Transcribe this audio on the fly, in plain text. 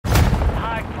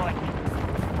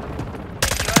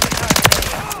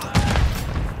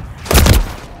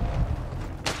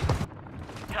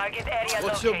Target area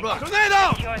What's your located. block?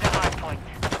 Tornado! Secure the hard point.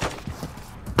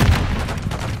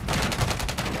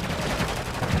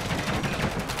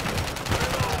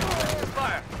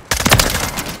 Fire!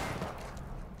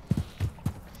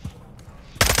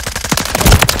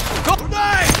 Go!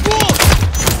 Grenade! Wolf!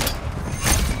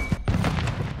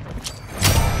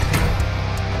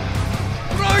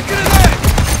 Throw a grenade!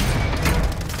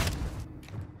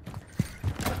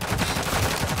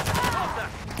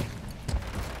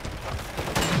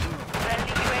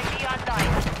 Friendly UAV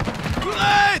online.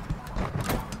 Grenade!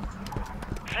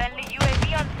 Friendly UAV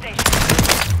on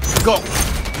station. Go!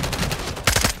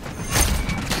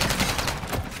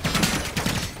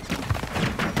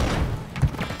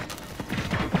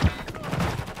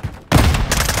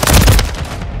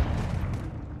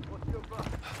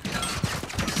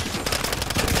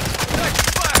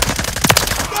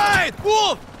 Grenade!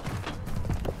 Wolf!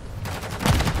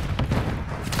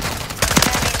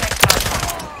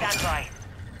 Stand by.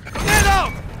 Grenade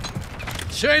out!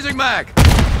 Changing mag!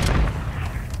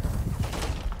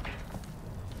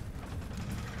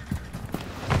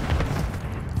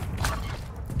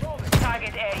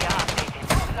 Target area updated.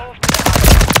 Move to the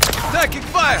hard Taking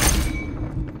fire!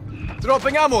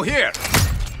 Dropping ammo here!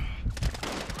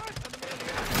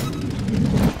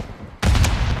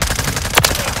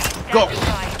 point. Go.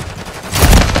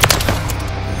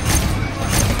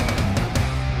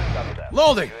 Stand by.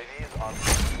 Loading!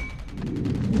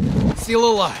 Still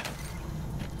alive.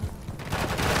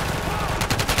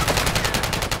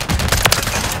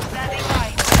 Standing by.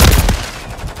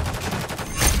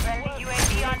 Friendly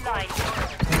UAV online.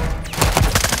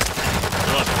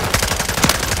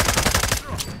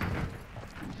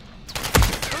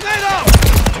 Grenade out!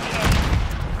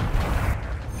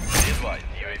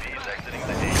 UAV is exiting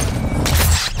the haze.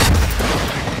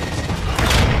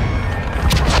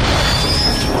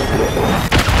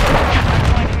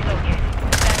 Point relocated.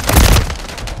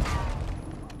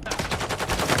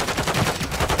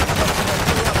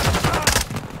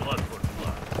 Blood for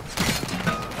blood.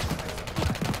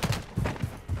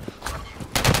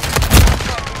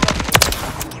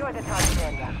 Secure the target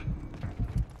area.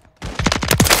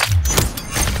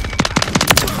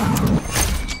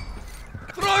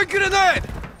 Throw a grenade!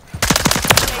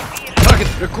 UAV is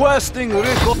Target requesting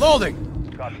recall. Loading!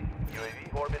 Copy.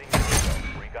 UAV orbiting the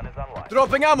AO. Recon is online.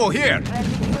 Dropping ammo here!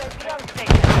 friendly UAV on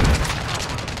station.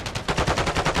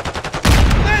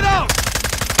 Grenade out!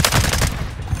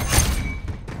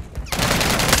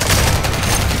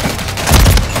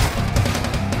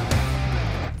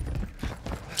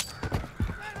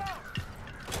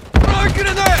 Throw a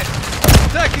grenade!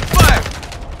 Taking fire!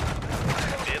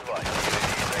 Be advised.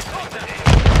 UAV is exiting the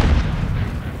AO.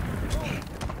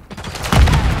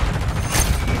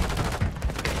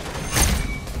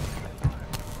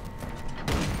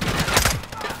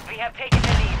 We have taken the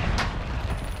lead.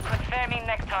 Confirming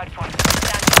next hard point.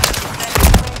 Stand by. Friendly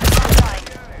UAV online.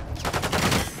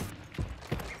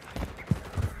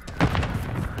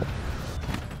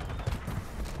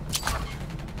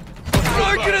 Throw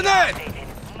a grenade!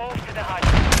 Updated. Move to the hard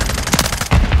point.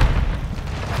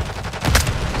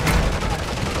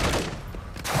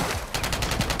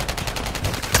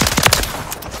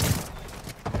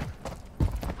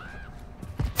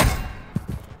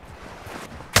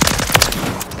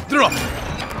 Drop!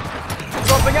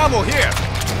 Dropping ammo here!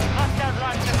 Hostile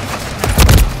launcher.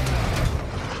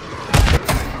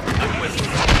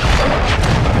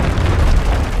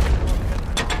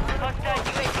 Hostile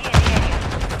UAV in the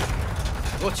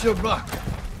area. Watch your back!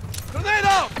 Grenade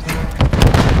out!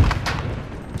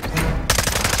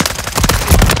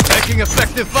 Taking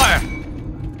effective fire!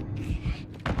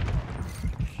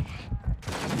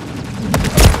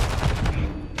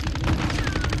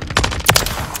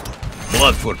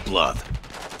 Blood for blood.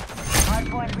 Hard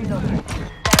point relocated.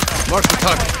 Mark the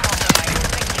target.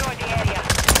 Secure the area.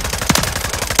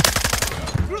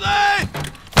 Grenade!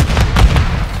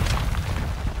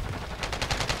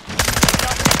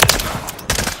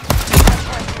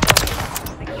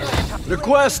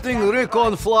 Requesting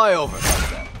recon flyover.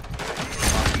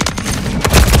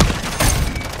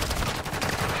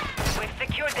 We've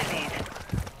secured the lead.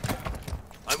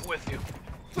 I'm with you.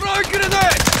 Throw a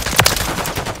grenade!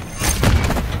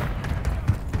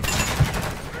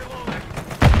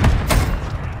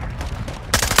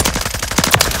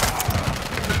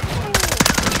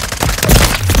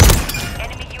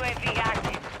 Enemy UAV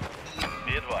active.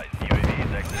 Be advised. UAV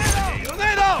is exiting the AO.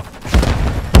 Grenade out!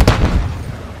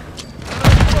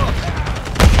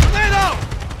 Grenade out!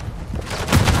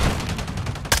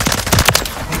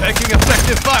 Taking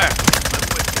effective fire.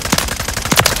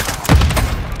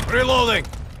 Reloading.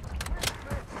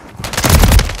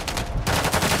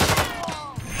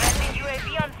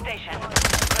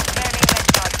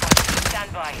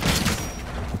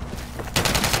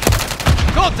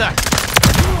 Contact!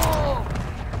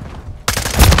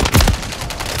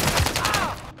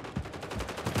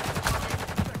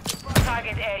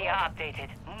 Target area updated.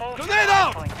 Move to Grenade the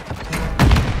out! point.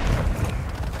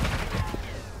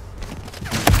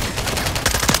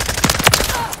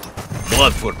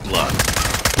 Blood for blood.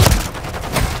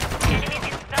 Enemies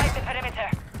inside the perimeter.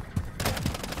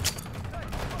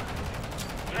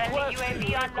 Friendly UAV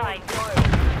online.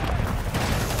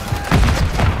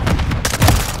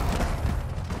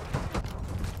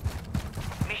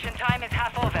 Mission time is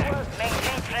half over.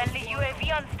 Maintain friendly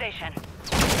UAV on station.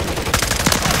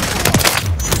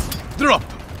 Drop!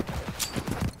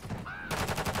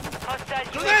 Hostile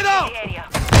Grenade UAV out! in the area.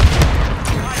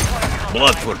 Hardpoint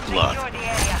Blood for compromised. blood. Secure the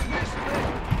area.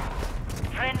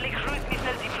 Friendly cruise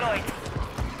missile deployed.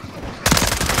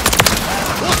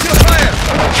 What's your fire?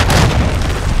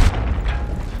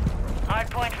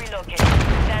 Hardpoint relocated.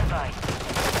 Stand by.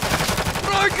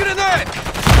 Throw a grenade!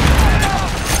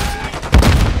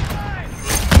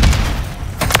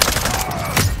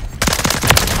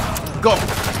 Go!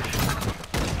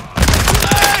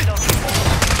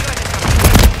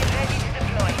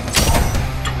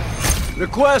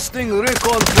 Requesting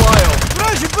recon flyover.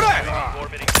 UAV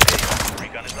orbiting the AO.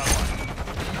 Recon is online.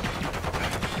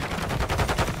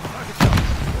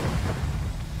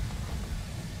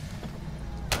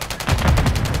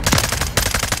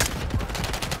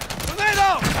 Grenade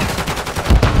out!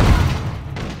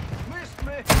 Missed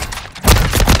me.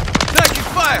 Taking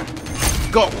fire!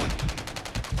 Got one.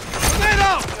 Grenade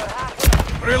out!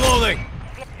 Reloading.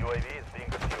 UAV is being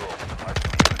refueled.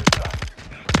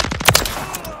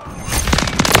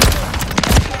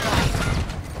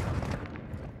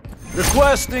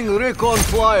 Requesting recon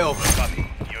flyover. Copy.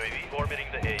 UAV orbiting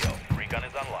the AO. Recon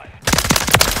is online.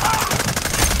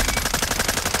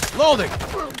 Loading.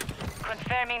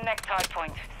 Confirming next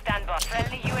hardpoint. Stand by.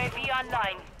 Friendly UAV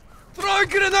online. Throw a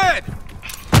grenade!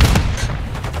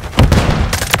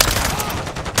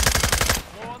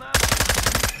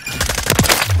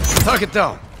 Target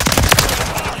down.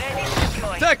 Ready to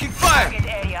deploy. Taking fire! Target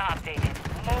area updated.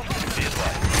 Move to Be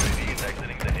advised. UAV is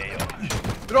exiting the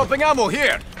AO. Dropping ammo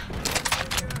here.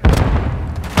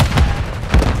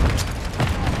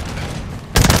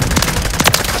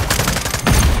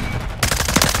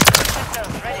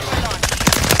 missiles ready for launch.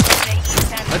 Stay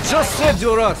east and I just said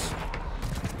you're us.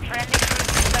 friendly cruise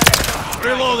missile approaching.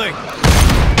 Reloading.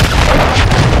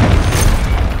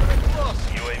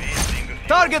 UAV is being refueled.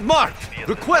 Target marked.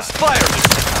 Request fire.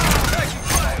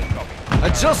 I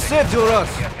just said you're us.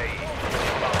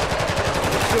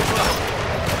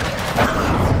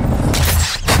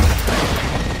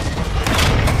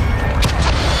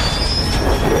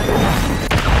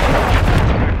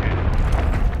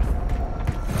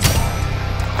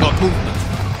 Got movement.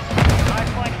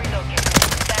 Hardpoint relocated.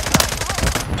 Stand by.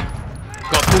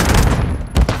 Got movement.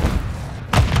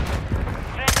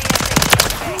 Friendly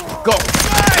SAE. Go.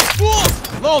 Wolf!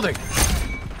 Loading.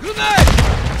 Grenade!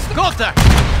 Contact!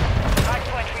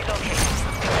 Hardpoint relocated.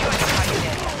 Secure the target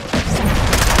area.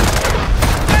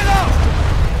 Get out!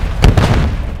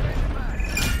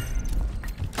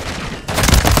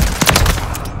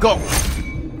 Go.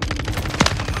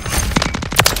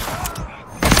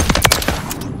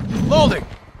 Loading.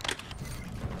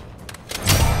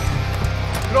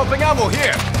 Dropping ammo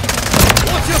here.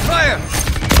 Watch your fire.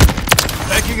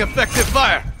 Taking effective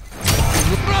fire.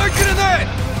 Throw a grenade.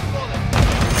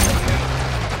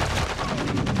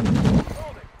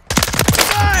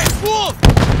 Hey, wolf!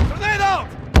 Grenade out!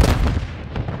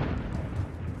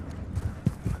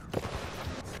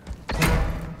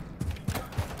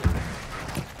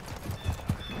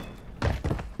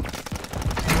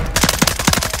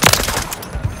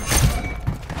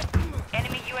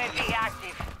 Enemy UAV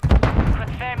active.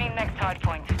 Confirming next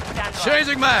hardpoint. Stand by.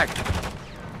 Changing mag.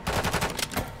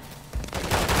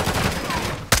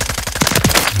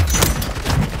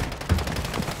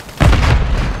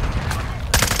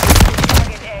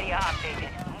 Target area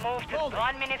updated. Move to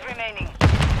 1 minute remaining.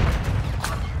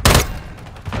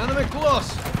 Enemy close.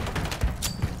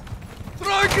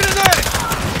 Throw a grenade.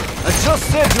 I just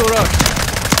said you're up.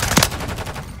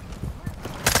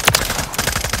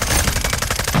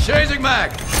 Changing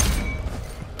mag.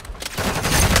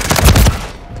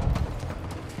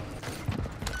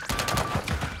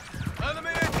 Enemy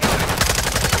incoming.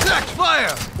 Attack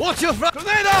fire. Watch your front.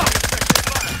 Grenade out.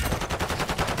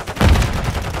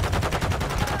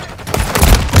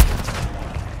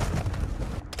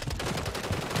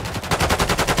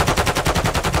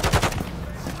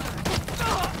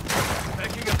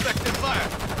 Taking effective fire.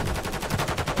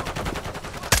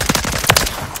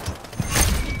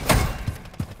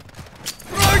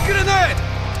 Throw a grenade.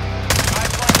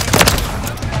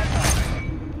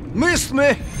 Missed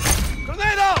me!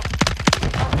 Grenade out!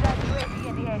 Hostile UAV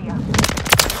in the area.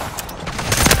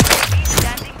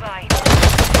 Standing by.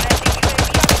 Friendly UAV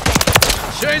on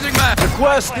station. Changing map!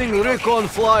 Requesting recon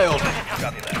flyover.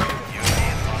 Copy that. UAV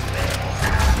is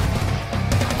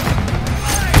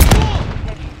on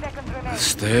 30 seconds remaining.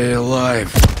 Stay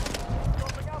alive.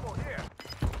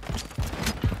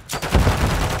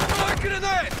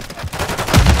 Grenade!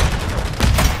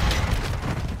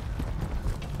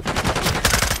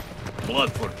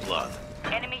 Blood for blood.